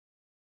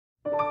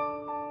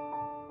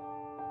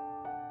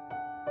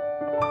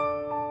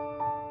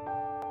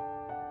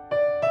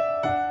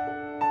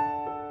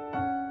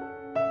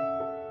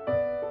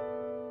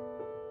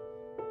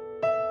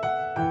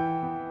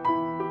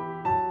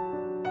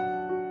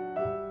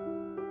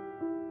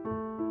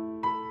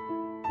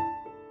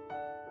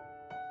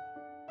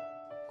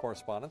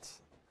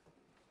correspondence.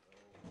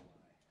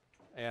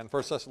 And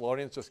 1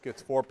 Thessalonians just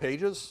gets 4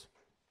 pages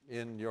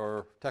in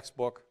your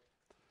textbook.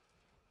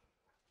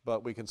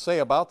 But we can say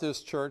about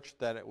this church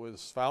that it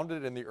was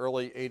founded in the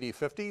early AD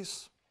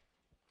 50s.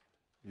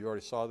 You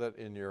already saw that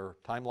in your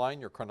timeline,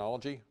 your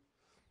chronology,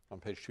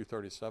 on page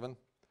 237.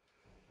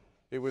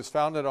 It was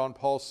founded on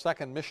Paul's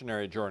second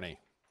missionary journey.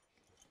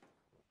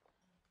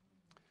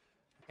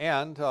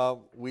 And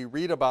we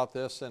read about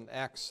this in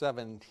Acts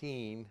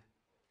 17,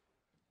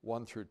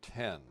 1 through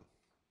 10.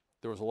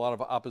 There was a lot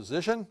of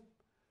opposition,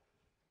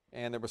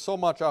 and there was so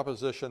much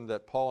opposition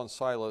that Paul and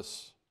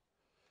Silas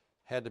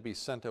had to be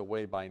sent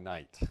away by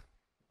night.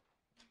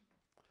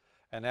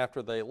 And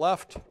after they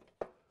left,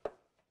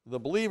 the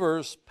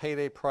believers paid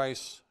a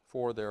price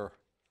for their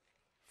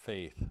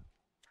faith.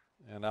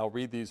 And I'll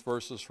read these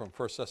verses from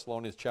 1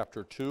 Thessalonians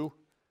chapter 2,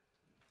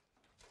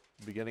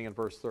 beginning in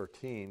verse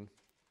 13.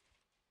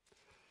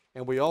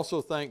 And we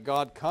also thank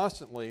God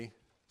constantly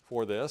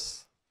for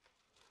this,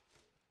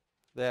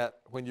 that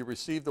when you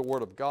received the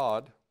word of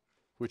God,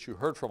 which you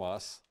heard from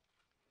us,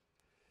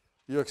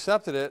 you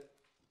accepted it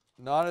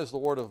not as the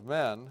word of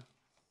men,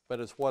 but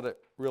as what it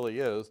really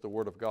is, the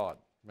word of God.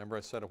 Remember I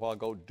said a while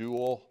ago,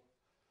 dual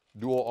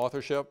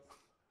authorship?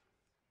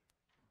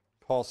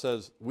 Paul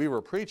says we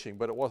were preaching,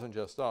 but it wasn't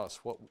just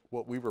us.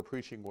 What we were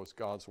preaching was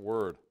God's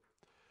word,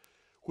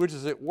 which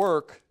is at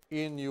work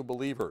in you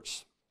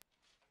believers.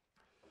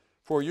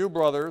 For you,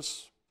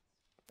 brothers,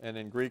 and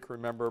in Greek,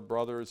 remember,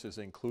 brothers is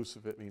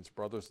inclusive. It means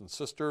brothers and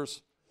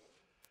sisters,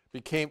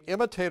 became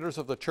imitators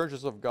of the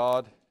churches of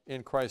God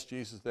in Christ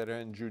Jesus that are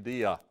in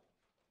Judea.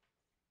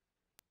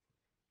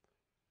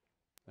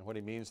 And what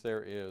he means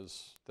there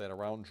is that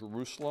around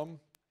Jerusalem,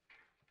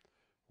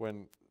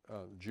 when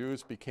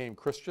Jews became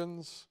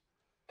Christians,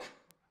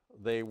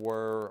 they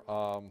were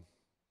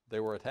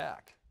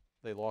attacked.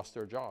 They lost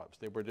their jobs.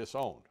 They were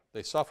disowned.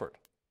 They suffered.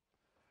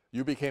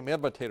 You became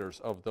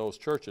imitators of those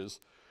churches,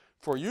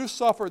 for you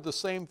suffered the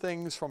same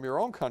things from your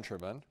own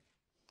countrymen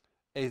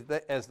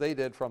as they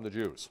did from the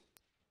Jews,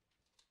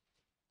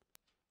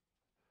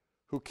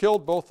 who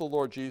killed both the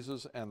Lord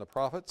Jesus and the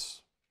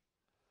prophets,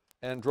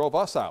 and drove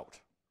us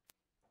out,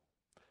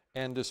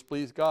 and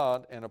displeased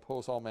God and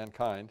opposed all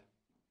mankind,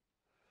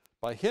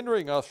 by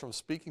hindering us from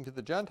speaking to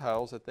the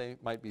Gentiles that they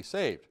might be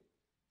saved,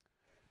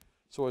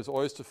 so as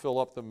always to fill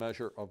up the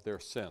measure of their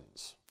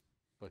sins.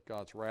 But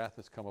God's wrath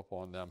has come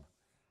upon them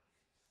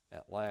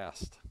at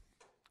last.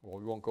 Well,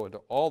 we won't go into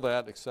all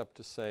that except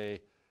to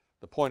say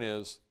the point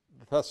is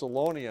the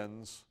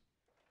Thessalonians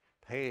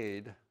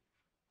paid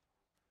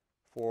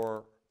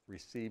for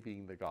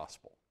receiving the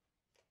gospel.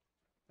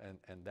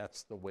 And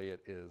that's the way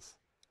it is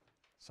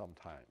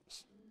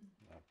sometimes.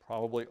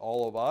 Probably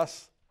all of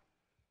us,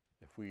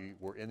 if we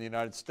were in the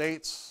United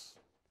States,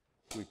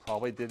 we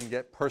probably didn't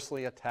get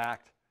personally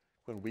attacked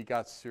when we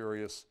got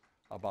serious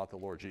about the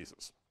Lord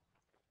Jesus.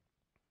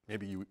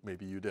 Maybe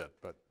you did,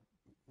 but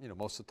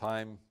most of the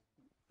time,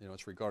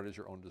 it's regarded as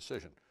your own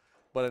decision.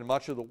 But in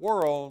much of the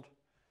world,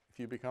 if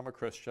you become a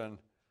Christian,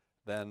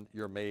 then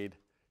you're made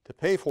to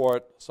pay for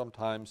it,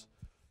 sometimes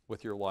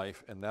with your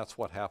life, and that's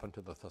what happened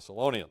to the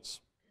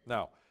Thessalonians.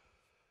 Now,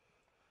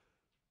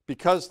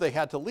 because they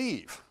had to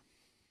leave,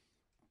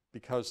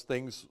 because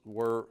things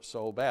were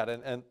so bad,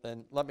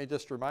 and let me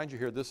just remind you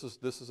here, this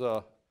is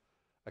a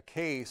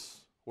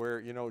case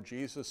where,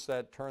 Jesus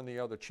said, turn the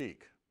other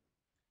cheek.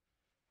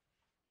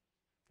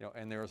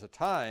 And there is a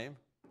time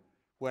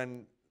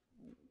when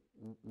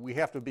we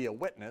have to be a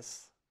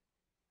witness,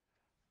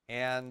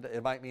 and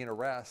it might mean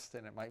arrest,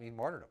 and it might mean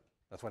martyrdom.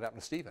 That's what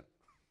happened to Stephen,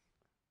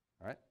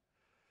 right?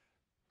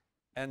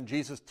 And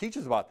Jesus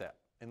teaches about that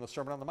in the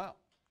Sermon on the Mount,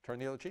 turn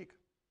the other cheek.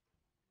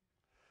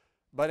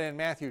 But in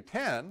Matthew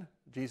 10,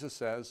 Jesus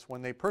says,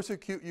 when they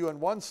persecute you in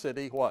one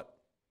city, what?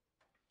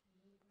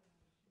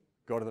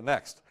 Go to the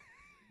next.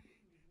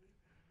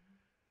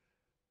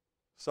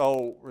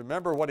 So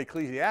remember what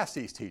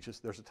Ecclesiastes teaches,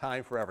 there's a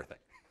time for everything.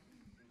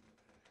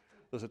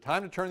 There's a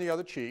time to turn the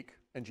other cheek,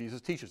 and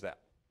Jesus teaches that.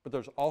 But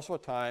there's also a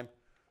time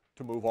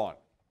to move on.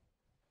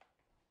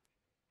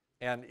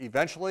 And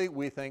eventually,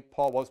 we think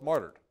Paul was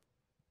martyred.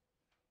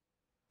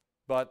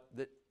 But,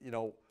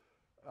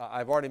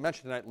 I've already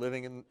mentioned tonight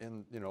living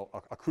in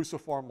a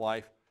cruciform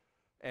life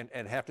and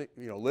have to,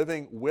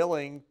 living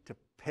willing to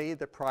pay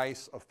the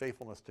price of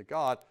faithfulness to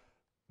God,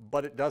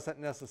 but it doesn't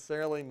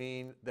necessarily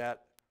mean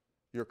that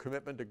your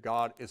commitment to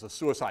God is a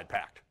suicide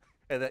pact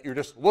and that you're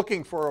just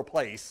looking for a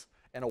place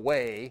and a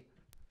way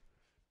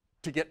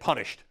to get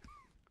punished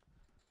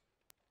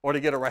or to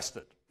get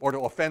arrested or to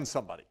offend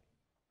somebody.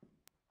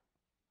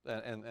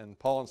 And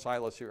Paul and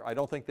Silas here, I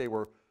don't think they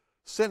were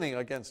sinning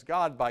against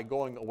God by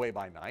going away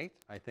by night.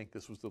 I think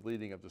this was the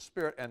leading of the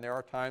Spirit, and there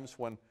are times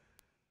when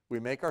we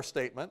make our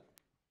statement.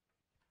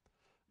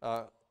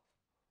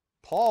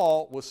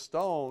 Paul was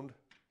stoned,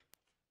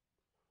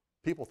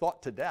 people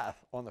thought, to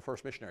death on the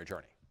first missionary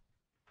journey.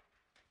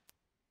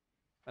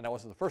 And that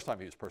wasn't the first time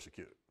he was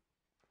persecuted.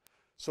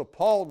 So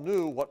Paul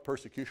knew what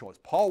persecution was.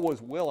 Paul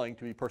was willing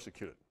to be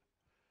persecuted.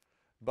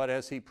 But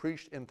as he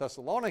preached in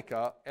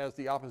Thessalonica, as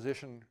the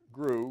opposition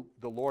grew,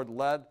 the Lord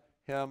led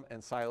him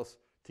and Silas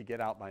to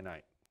get out by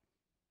night.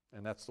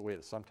 And that's the way it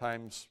is.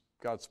 Sometimes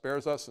God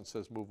spares us and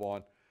says, move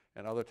on.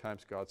 And other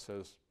times God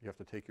says, you have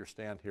to take your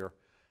stand here.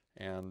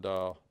 And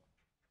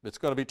it's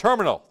going to be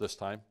terminal this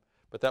time.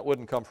 But that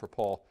wouldn't come for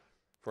Paul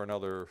for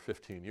another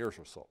 15 years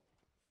or so.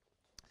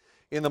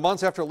 In the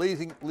months after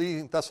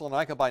leaving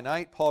Thessalonica by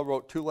night, Paul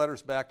wrote 2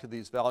 letters back to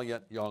these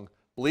valiant young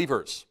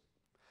believers.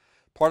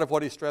 Part of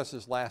what he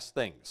stresses last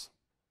things.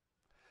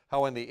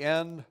 How in the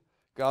end,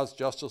 God's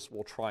justice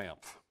will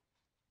triumph.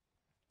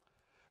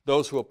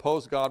 Those who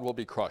oppose God will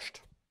be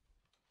crushed.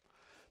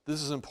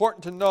 This is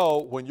important to know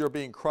when you're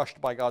being crushed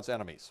by God's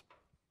enemies.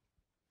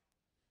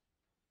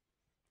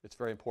 It's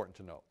very important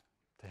to know,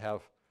 to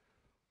have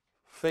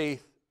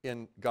faith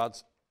in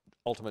God's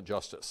ultimate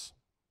justice.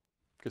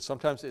 Because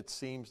sometimes it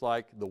seems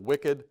like the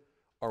wicked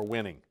are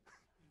winning,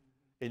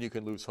 and you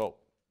can lose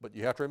hope. But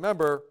you have to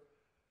remember,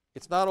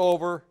 it's not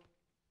over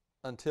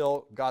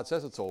until God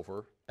says it's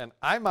over, and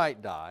I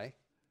might die,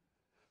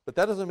 but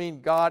that doesn't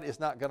mean God is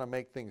not going to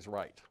make things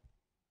right.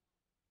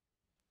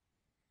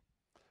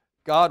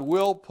 God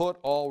will put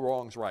all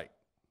wrongs right.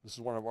 This is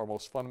one of our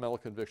most fundamental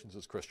convictions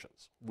as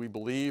Christians. We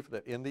believe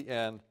that in the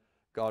end,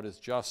 God is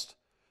just,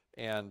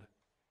 and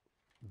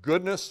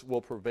goodness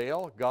will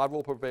prevail, God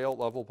will prevail,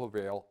 love will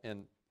prevail,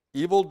 and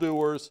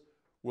evildoers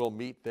will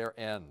meet their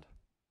end.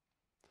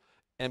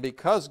 And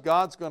because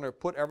God's going to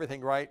put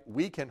everything right,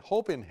 we can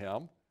hope in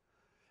Him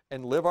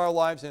and live our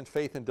lives in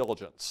faith and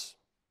diligence.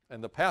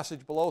 And the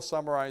passage below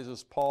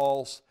summarizes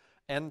Paul's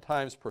end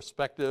times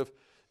perspective.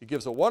 It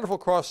gives a wonderful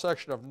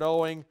cross-section of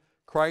knowing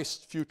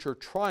Christ's future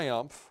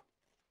triumph,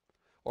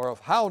 or of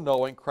how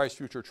knowing Christ's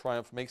future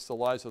triumph makes the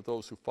lives of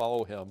those who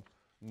follow Him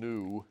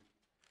new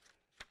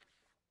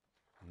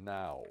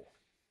now.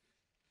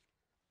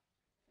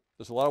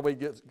 There's a lot of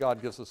ways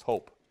God gives us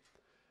hope.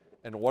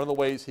 And one of the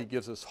ways He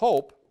gives us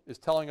hope is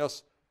telling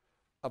us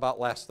about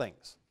last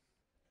things.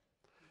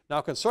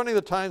 Now, concerning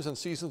the times and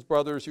seasons,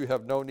 brothers, you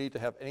have no need to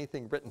have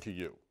anything written to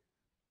you.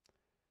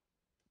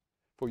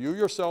 For you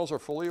yourselves are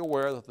fully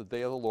aware that the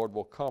day of the Lord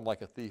will come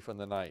like a thief in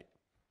the night.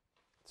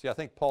 See, I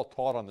think Paul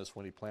taught on this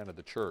when he planted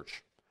the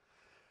church.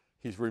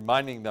 He's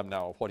reminding them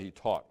now of what he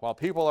taught. While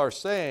people are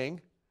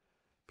saying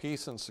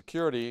peace and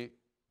security,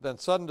 then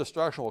sudden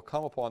destruction will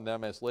come upon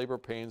them as labor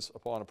pains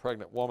upon a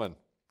pregnant woman,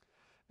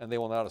 and they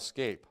will not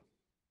escape.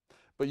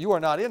 But you are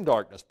not in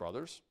darkness,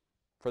 brothers,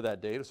 for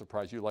that day to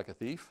surprise you like a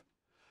thief.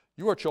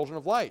 You are children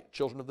of light,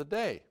 children of the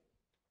day.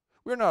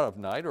 We are not of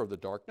night or of the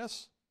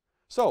darkness.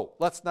 So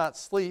let's not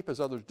sleep as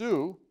others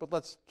do, but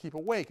let's keep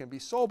awake and be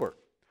sober.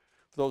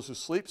 Those who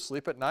sleep,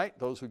 sleep at night.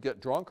 Those who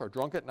get drunk are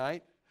drunk at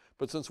night.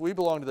 But since we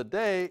belong to the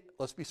day,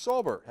 let's be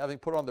sober, having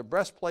put on the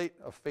breastplate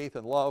of faith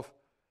and love,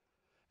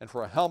 and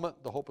for a helmet,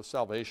 the hope of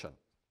salvation.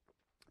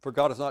 For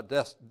God has not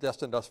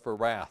destined us for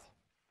wrath,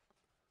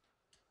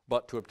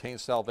 but to obtain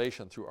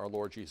salvation through our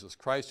Lord Jesus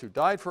Christ, who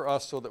died for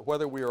us so that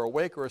whether we are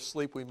awake or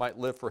asleep, we might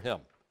live for Him.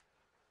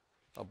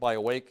 By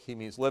awake, he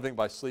means living.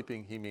 By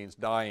sleeping, he means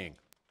dying.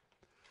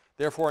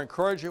 Therefore,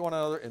 encourage one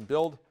another and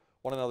build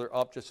one another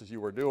up just as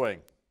you are doing.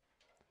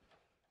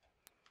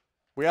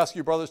 We ask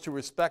you, brothers, to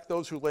respect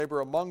those who labor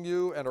among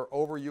you and are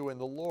over you in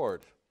the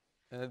Lord,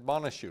 and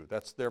admonish you.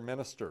 That's their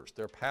ministers,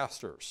 their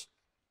pastors.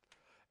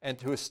 And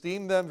to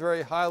esteem them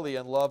very highly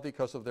in love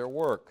because of their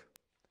work.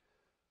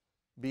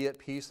 Be at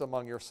peace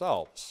among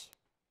yourselves.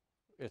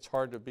 It's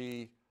hard to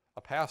be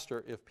a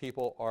pastor if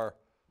people are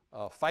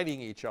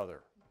fighting each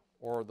other,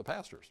 or the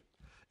pastors.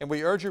 And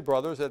we urge you,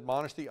 brothers,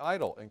 admonish the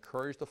idle,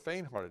 encourage the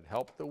faint-hearted,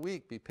 help the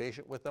weak, be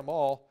patient with them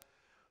all.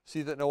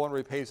 See that no one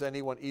repays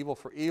anyone evil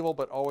for evil,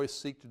 but always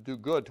seek to do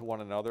good to one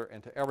another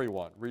and to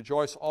everyone.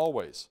 Rejoice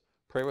always,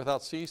 pray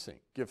without ceasing,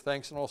 give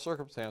thanks in all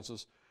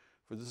circumstances,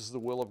 for this is the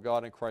will of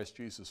God in Christ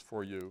Jesus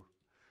for you.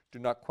 Do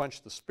not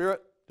quench the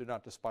spirit, do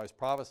not despise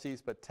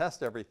prophecies, but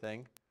test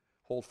everything,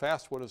 hold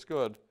fast what is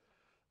good,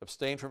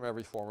 abstain from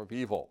every form of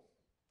evil.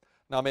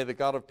 Now may the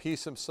God of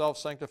peace Himself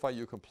sanctify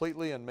you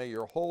completely, and may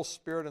your whole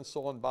spirit and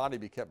soul and body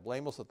be kept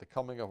blameless at the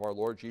coming of our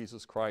Lord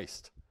Jesus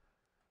Christ.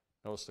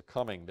 Notice the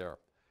coming there.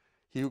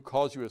 He who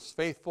calls you is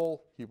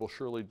faithful, He will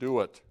surely do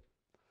it.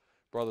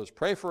 Brothers,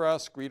 pray for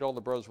us. Greet all the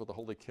brothers with a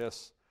holy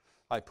kiss.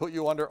 I put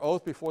you under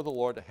oath before the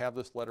Lord to have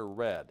this letter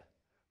read.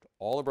 To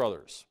all the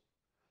brothers,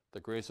 the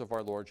grace of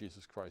our Lord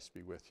Jesus Christ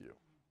be with you.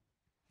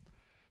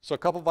 So a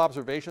couple of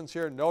observations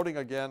here, noting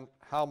again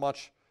how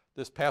much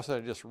this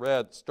passage I just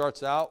read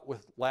starts out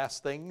with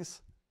last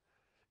things,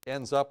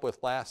 ends up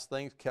with last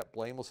things, kept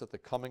blameless at the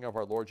coming of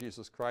our Lord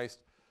Jesus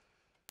Christ.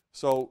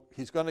 So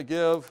he's going to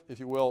give, if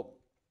you will,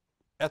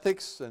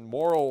 ethics and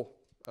moral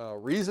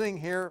reasoning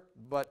here,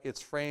 but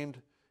it's framed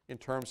in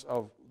terms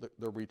of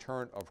the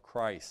return of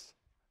Christ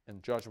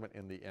and judgment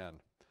in the end.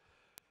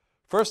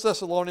 1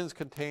 Thessalonians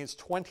contains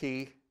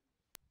 20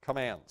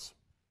 commands.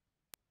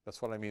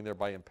 That's what I mean there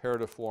by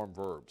imperative form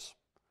verbs.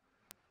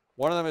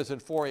 One of them is in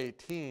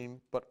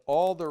 4:18, but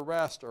all the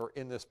rest are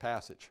in this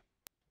passage.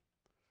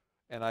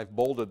 And I've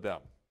bolded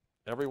them.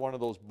 Every one of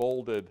those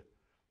bolded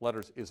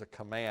letters is a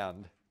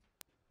command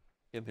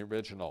in the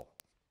original.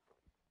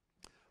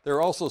 There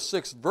are also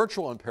 6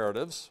 virtual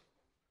imperatives,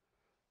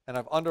 and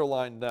I've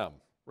underlined them.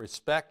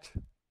 Respect,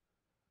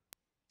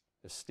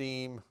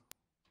 esteem,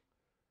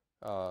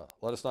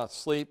 let us not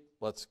sleep,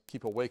 let's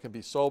keep awake and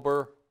be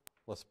sober,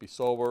 let's be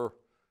sober,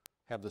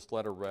 have this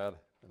letter read,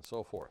 and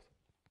so forth.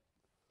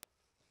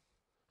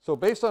 So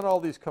based on all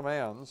these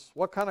commands,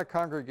 what kind of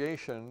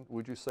congregation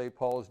would you say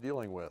Paul is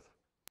dealing with?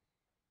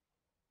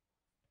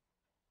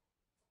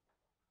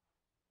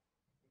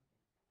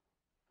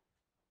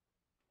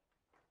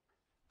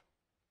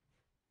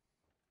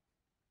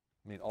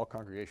 I mean, all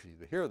congregations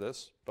need to hear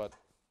this, but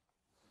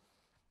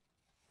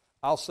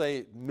I'll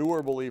say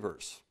newer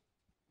believers.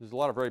 There's a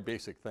lot of very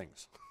basic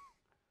things.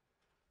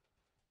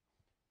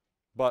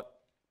 But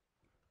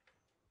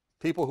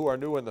people who are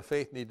new in the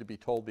faith need to be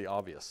told the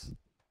obvious.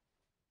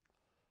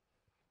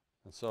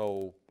 And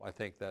so I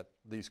think that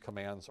these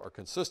commands are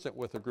consistent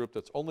with a group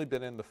that's only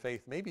been in the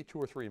faith maybe 2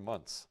 or 3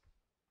 months.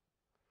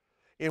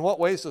 In what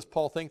ways does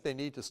Paul think they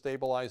need to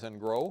stabilize and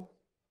grow?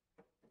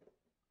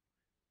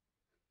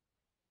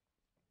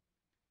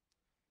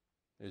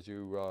 As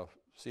you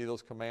see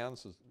those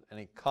commands, does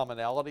any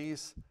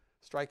commonalities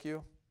strike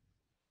you?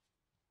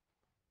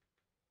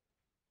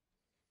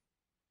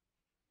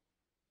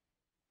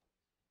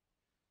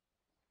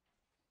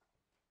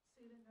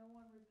 See that no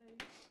one repays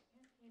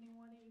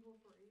anyone evil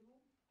for evil.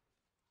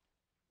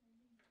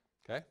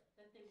 Okay.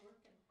 That they work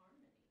in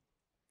harmony.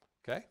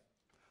 Okay.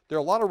 There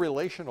are a lot of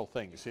relational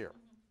things here.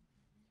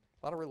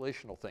 A lot of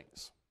relational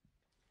things.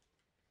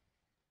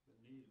 The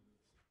need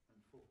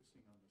and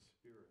focusing on the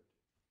Spirit.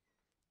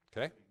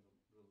 Okay.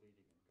 The leading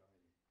and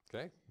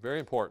guiding. Okay. Very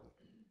important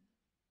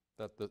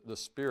that the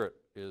Spirit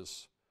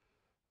is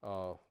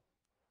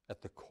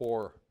at the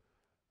core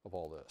of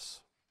all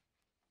this.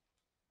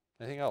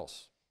 Anything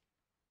else?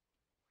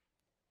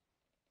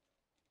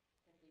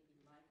 That they be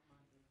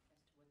like-minded as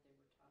to what they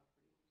were taught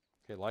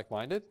previously. Okay,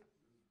 like-minded.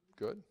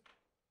 Good.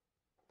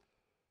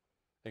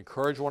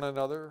 Encourage one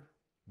another.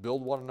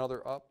 Build one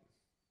another up.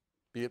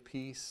 Be at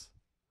peace.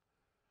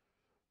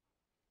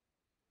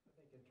 I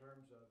think in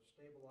terms of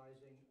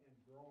stabilizing and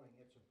growing,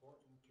 it's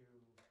important to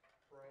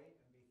pray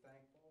and be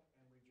thankful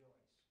and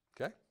rejoice.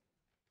 Okay.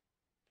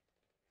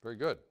 Very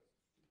good.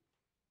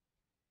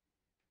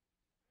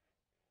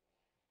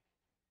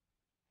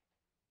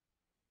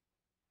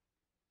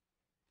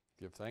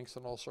 Give thanks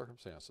in all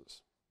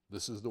circumstances.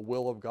 This is the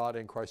will of God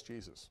in Christ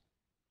Jesus.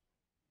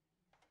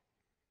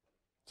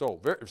 So,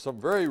 some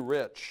very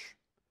rich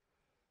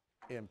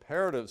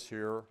imperatives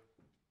here.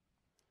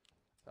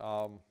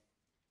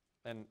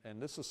 And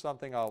this is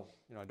something I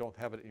don't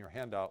have it in your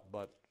handout,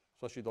 but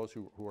especially those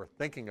who are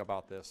thinking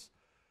about this.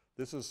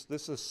 This is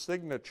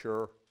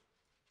signature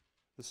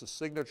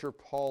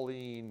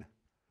Pauline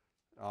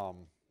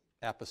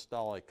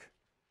apostolic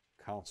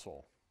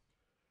counsel.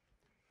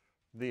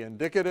 The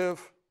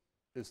indicative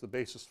is the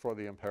basis for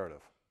the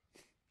imperative.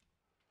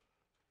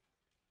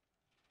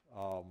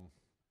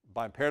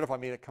 By imperative, I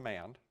mean a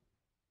command.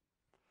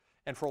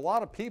 And for a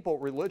lot of people,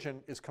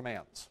 religion is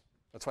commands.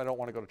 That's why I don't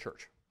want to go to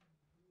church.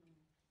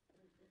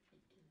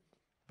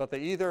 But they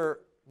either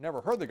never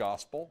heard the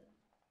gospel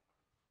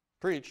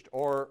preached,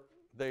 or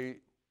they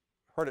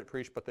heard it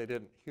preached, but they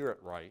didn't hear it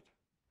right.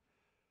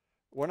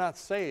 We're not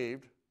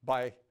saved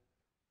by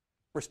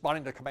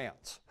responding to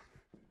commands.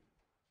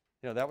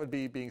 That would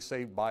be being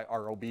saved by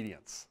our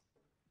obedience.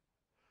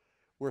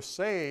 We're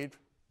saved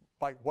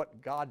by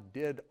what God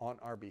did on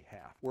our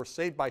behalf. We're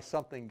saved by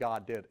something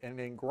God did. And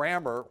in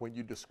grammar, when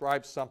you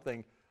describe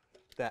something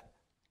that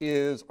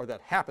is or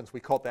that happens, we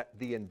call that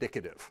the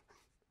indicative.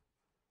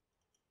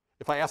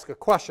 If I ask a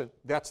question,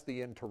 that's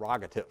the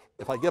interrogative.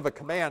 If I give a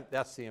command,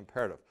 that's the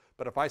imperative.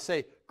 But if I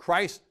say,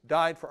 Christ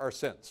died for our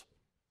sins,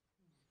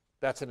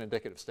 that's an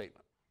indicative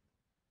statement.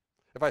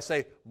 If I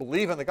say,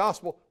 believe in the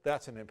gospel,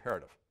 that's an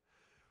imperative.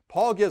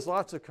 Paul gives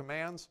lots of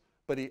commands,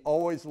 but he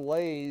always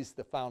lays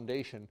the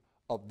foundation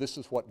of this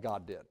is what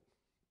God did.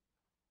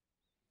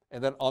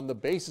 And then on the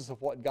basis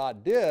of what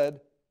God did,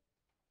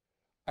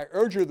 I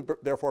urge you,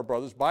 therefore,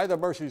 brothers, by the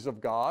mercies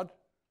of God,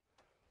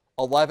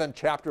 11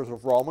 chapters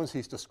of Romans,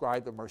 he's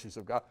described the mercies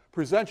of God.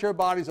 Present your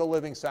bodies a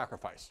living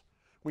sacrifice.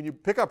 When you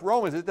pick up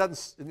Romans, it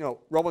doesn't,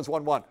 Romans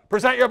 1:1,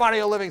 present your body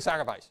a living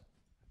sacrifice.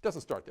 It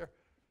doesn't start there.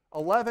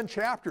 11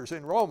 chapters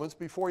in Romans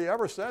before he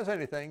ever says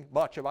anything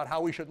much about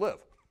how we should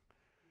live.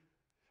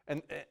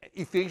 And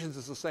Ephesians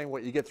is the same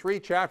way. You get 3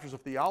 chapters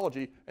of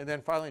theology, and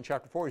then finally in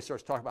chapter 4 he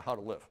starts talking about how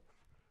to live.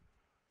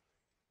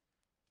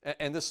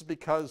 And this is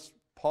because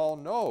Paul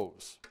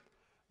knows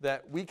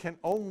that we can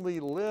only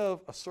live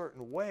a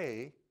certain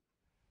way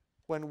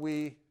when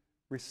we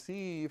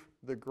receive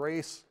the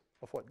grace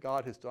of what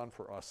God has done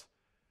for us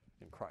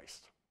in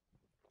Christ.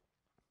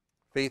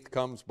 Faith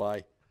comes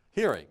by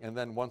hearing, and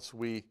then once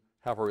we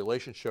have a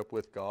relationship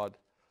with God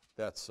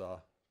that's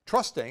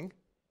trusting,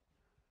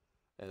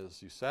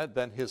 as you said,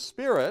 then his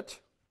Spirit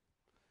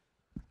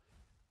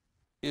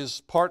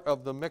is part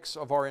of the mix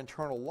of our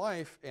internal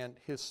life, and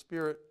his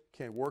Spirit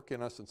can work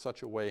in us in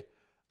such a way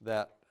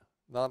that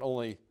not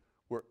only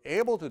we're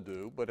able to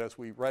do, but as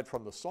we read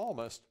from the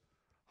psalmist,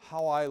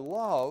 how I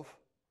love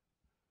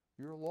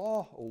your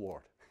law, O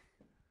Lord.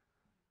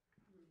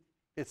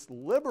 It's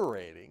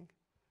liberating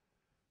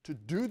to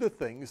do the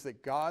things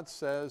that God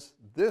says,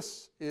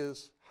 this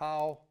is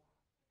how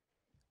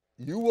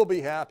you will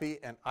be happy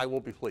and I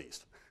will be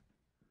pleased.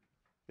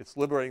 It's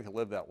liberating to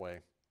live that way.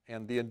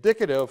 And the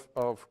indicative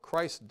of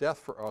Christ's death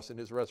for us in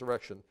his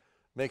resurrection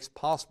makes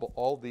possible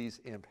all these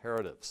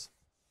imperatives.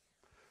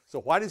 So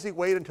why does he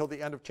wait until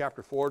the end of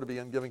chapter 4 to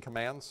begin giving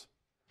commands?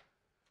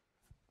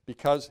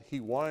 Because he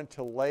wanted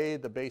to lay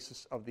the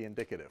basis of the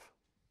indicative.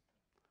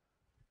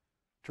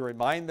 To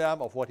remind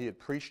them of what he had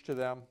preached to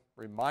them,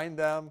 remind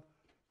them,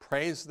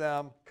 praise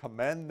them,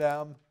 commend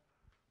them,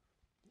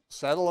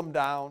 settle them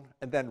down,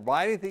 and then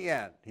right at the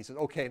end, he said,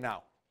 okay,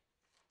 now,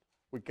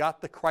 we got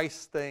the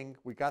Christ thing,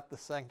 we got the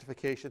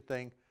sanctification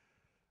thing,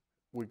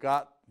 we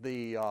got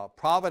the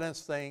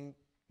providence thing,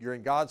 you're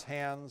in God's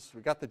hands,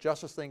 we got the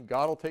justice thing,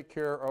 God will take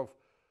care of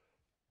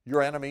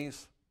your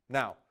enemies.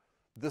 Now,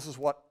 this is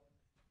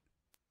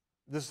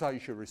how you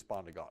should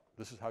respond to God.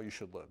 This is how you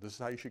should live. This is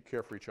how you should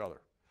care for each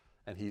other.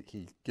 And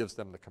he gives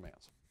them the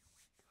commands.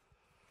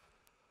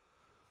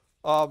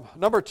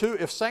 Number 2,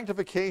 if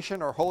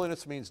sanctification or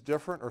holiness means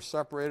different or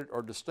separated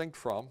or distinct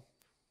from,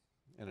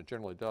 and it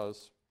generally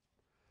does,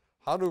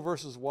 how do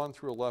verses 1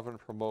 through 11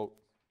 promote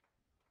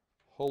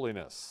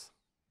holiness?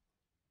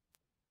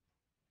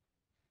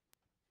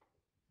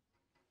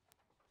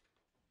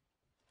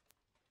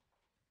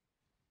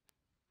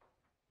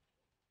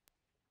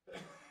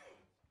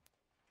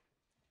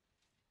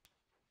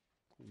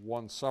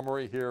 One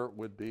summary here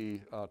would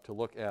be to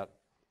look at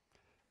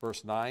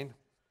verse 9.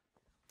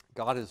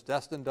 God has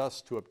destined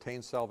us to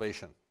obtain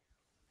salvation.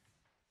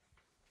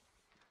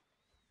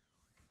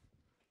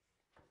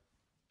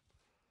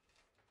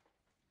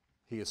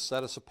 He has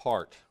set us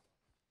apart.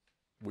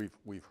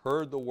 We've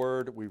heard the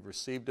word, we've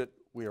received it,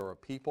 we are a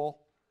people.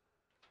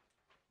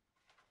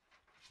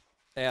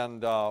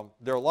 And there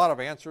are a lot of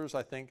answers,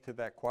 I think, to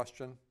that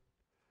question.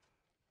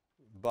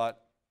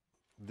 But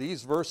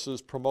these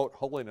verses promote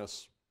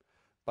holiness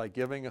by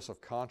giving us a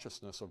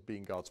consciousness of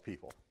being God's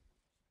people.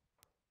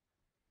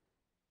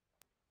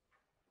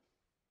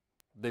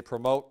 They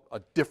promote a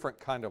different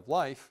kind of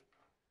life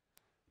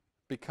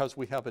because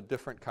we have a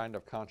different kind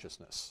of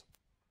consciousness.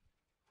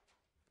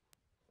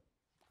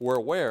 We're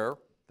aware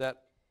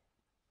that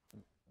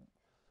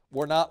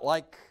we're not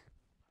like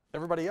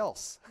everybody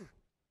else.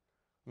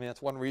 I mean,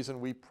 that's one reason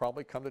we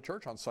probably come to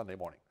church on Sunday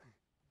morning.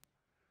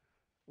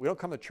 We don't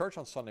come to church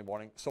on Sunday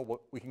morning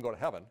so we can go to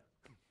heaven.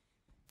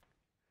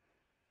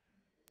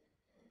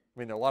 I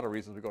mean, there are a lot of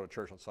reasons we go to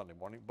church on Sunday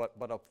morning, but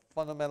a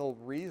fundamental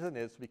reason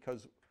is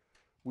because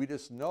we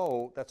just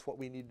know that's what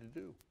we need to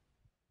do.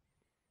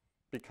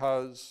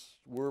 Because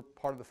we're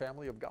part of the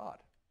family of God.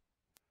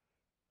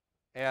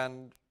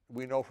 And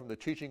we know from the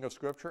teaching of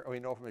Scripture, and we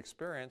know from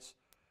experience,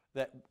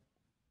 that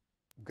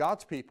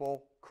God's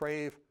people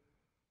crave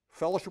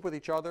fellowship with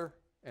each other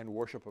and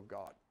worship of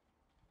God.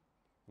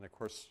 And of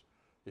course,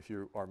 if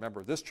you are a member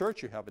of this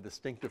church, you have a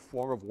distinctive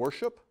form of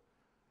worship.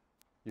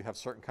 You have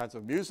certain kinds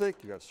of music,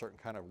 you have certain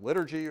kind of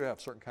liturgy, you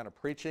have certain kind of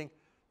preaching.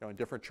 You know, and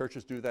different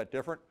churches do that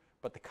different.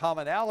 But the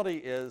commonality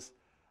is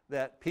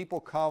that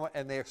people come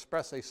and they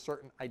express a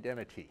certain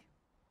identity.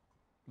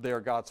 They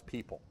are God's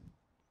people.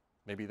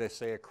 Maybe they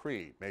say a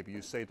creed. Maybe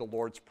you say the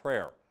Lord's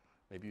Prayer.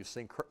 Maybe you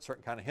sing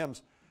certain kind of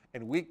hymns.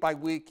 And week by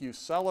week you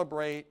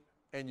celebrate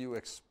and you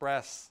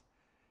express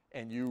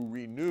and you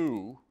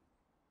renew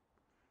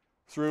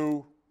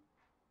through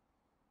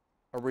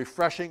a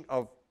refreshing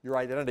of your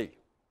identity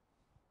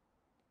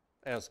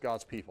as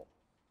God's people.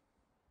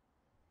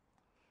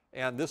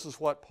 And this is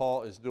what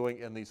Paul is doing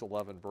in these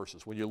 11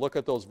 verses. When you look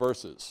at those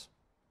verses,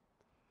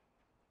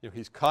 you know,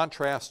 he's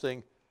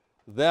contrasting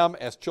them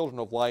as children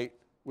of light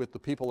with the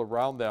people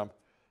around them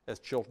as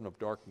children of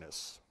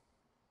darkness.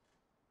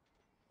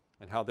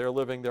 And how they're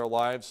living their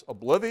lives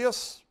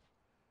oblivious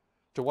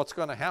to what's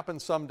going to happen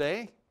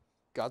someday.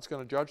 God's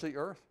going to judge the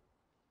earth.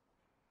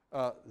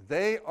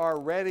 They are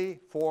ready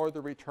for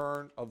the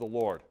return of the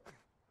Lord.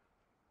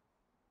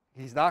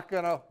 He's not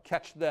going to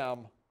catch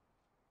them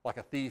like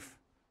a thief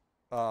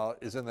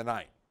is in the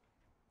night.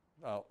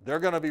 They're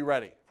going to be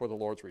ready for the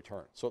Lord's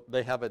return. So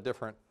they have a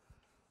different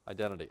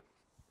identity.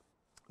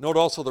 Note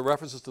also the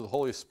references to the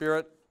Holy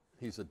Spirit.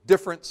 He's a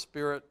different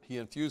spirit. He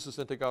infuses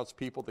into God's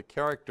people the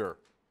character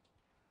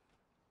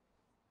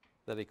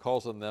that he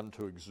calls on them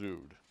to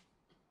exude.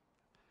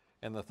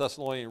 And the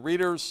Thessalonian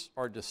readers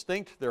are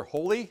distinct. They're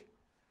holy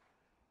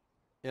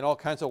in all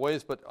kinds of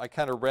ways, but I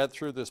kind of read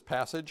through this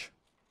passage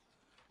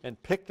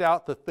and picked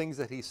out the things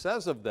that he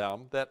says of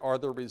them that are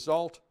the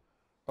result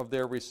of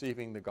their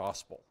receiving the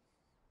gospel.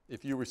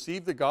 If you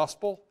receive the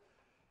gospel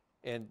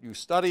and you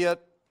study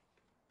it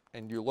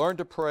and you learn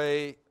to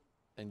pray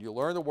and you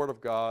learn the Word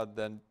of God,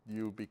 then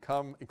you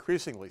become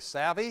increasingly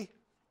savvy,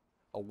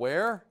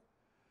 aware,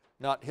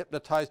 not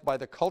hypnotized by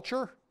the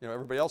culture. You know,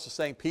 everybody else is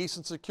saying peace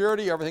and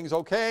security, everything's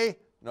okay.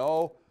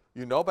 No,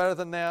 you know better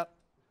than that.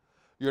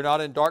 You're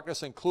not in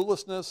darkness and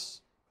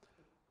cluelessness.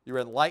 You're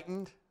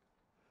enlightened.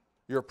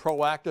 You're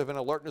proactive in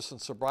alertness and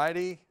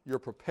sobriety. You're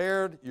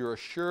prepared, you're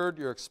assured,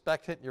 you're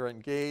expectant, you're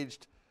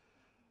engaged.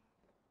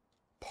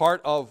 Part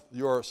of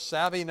your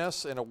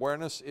savviness and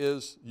awareness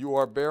is you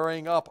are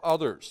bearing up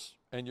others,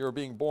 and you're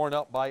being borne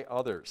up by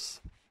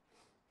others.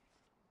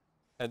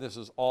 And this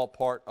is all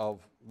part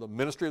of the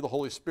ministry of the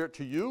Holy Spirit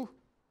to you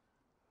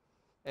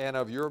and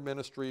of your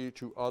ministry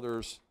to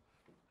others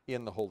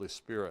in the Holy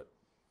Spirit.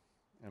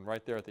 And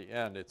right there at the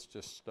end, it's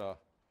just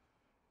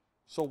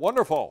so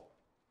wonderful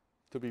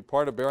to be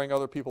part of bearing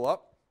other people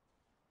up,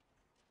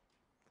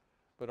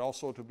 but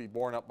also to be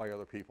borne up by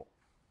other people.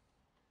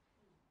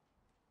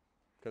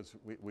 Because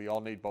we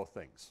all need both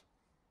things.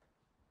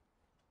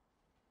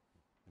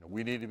 You know,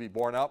 we need to be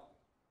borne up,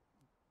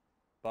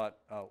 but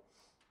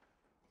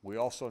we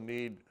also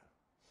need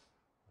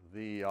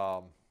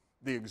the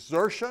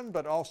exertion,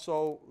 but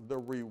also the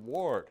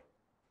reward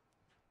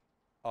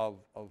of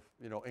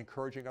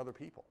encouraging other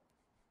people.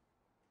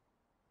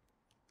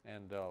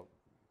 And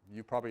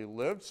you probably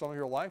lived some of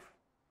your life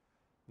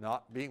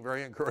not being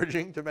very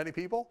encouraging to many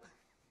people.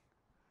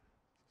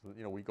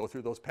 So, we go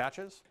through those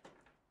patches.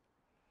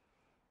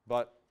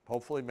 But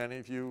hopefully many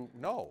of you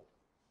know.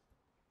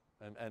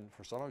 And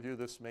for some of you,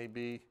 this may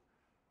be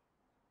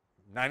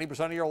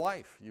 90% of your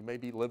life. You may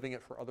be living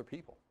it for other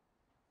people,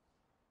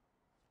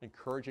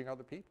 encouraging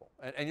other people.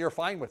 And you're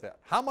fine with that.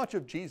 How much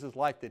of Jesus'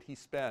 life did he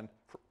spend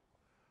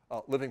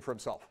living for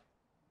himself?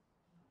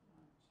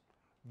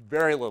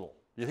 Very little.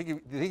 Do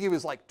you think he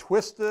was like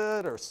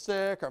twisted or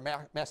sick or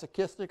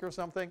masochistic or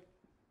something?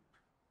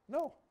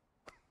 No.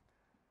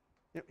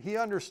 He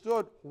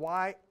understood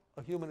why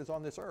a human is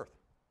on this earth.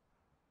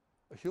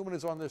 A human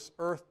is on this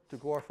earth to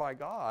glorify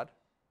God,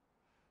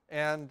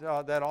 and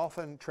that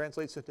often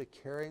translates into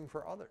caring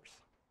for others.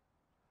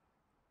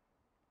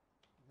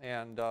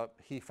 And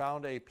he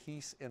found a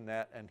peace in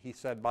that, and he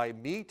said, my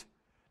meat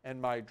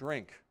and my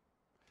drink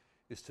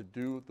is to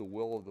do the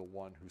will of the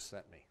one who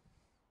sent me.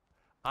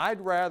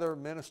 I'd rather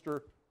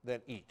minister than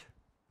eat.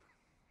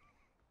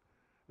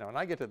 Now, when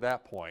I get to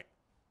that point,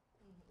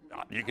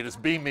 you can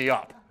just beam me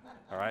up,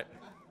 all right?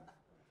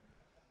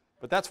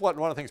 But that's what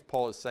one of the things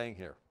Paul is saying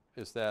here,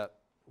 is that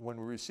when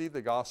we receive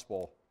the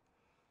gospel,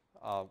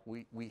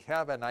 we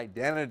have an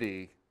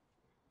identity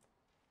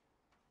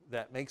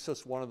that makes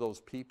us one of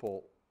those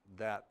people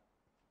that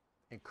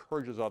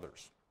encourages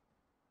others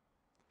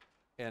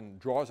and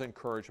draws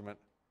encouragement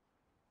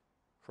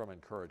from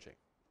encouraging.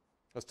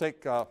 Let's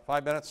take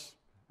 5 minutes,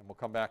 and we'll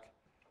come back,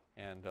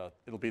 and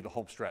it'll be the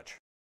home stretch.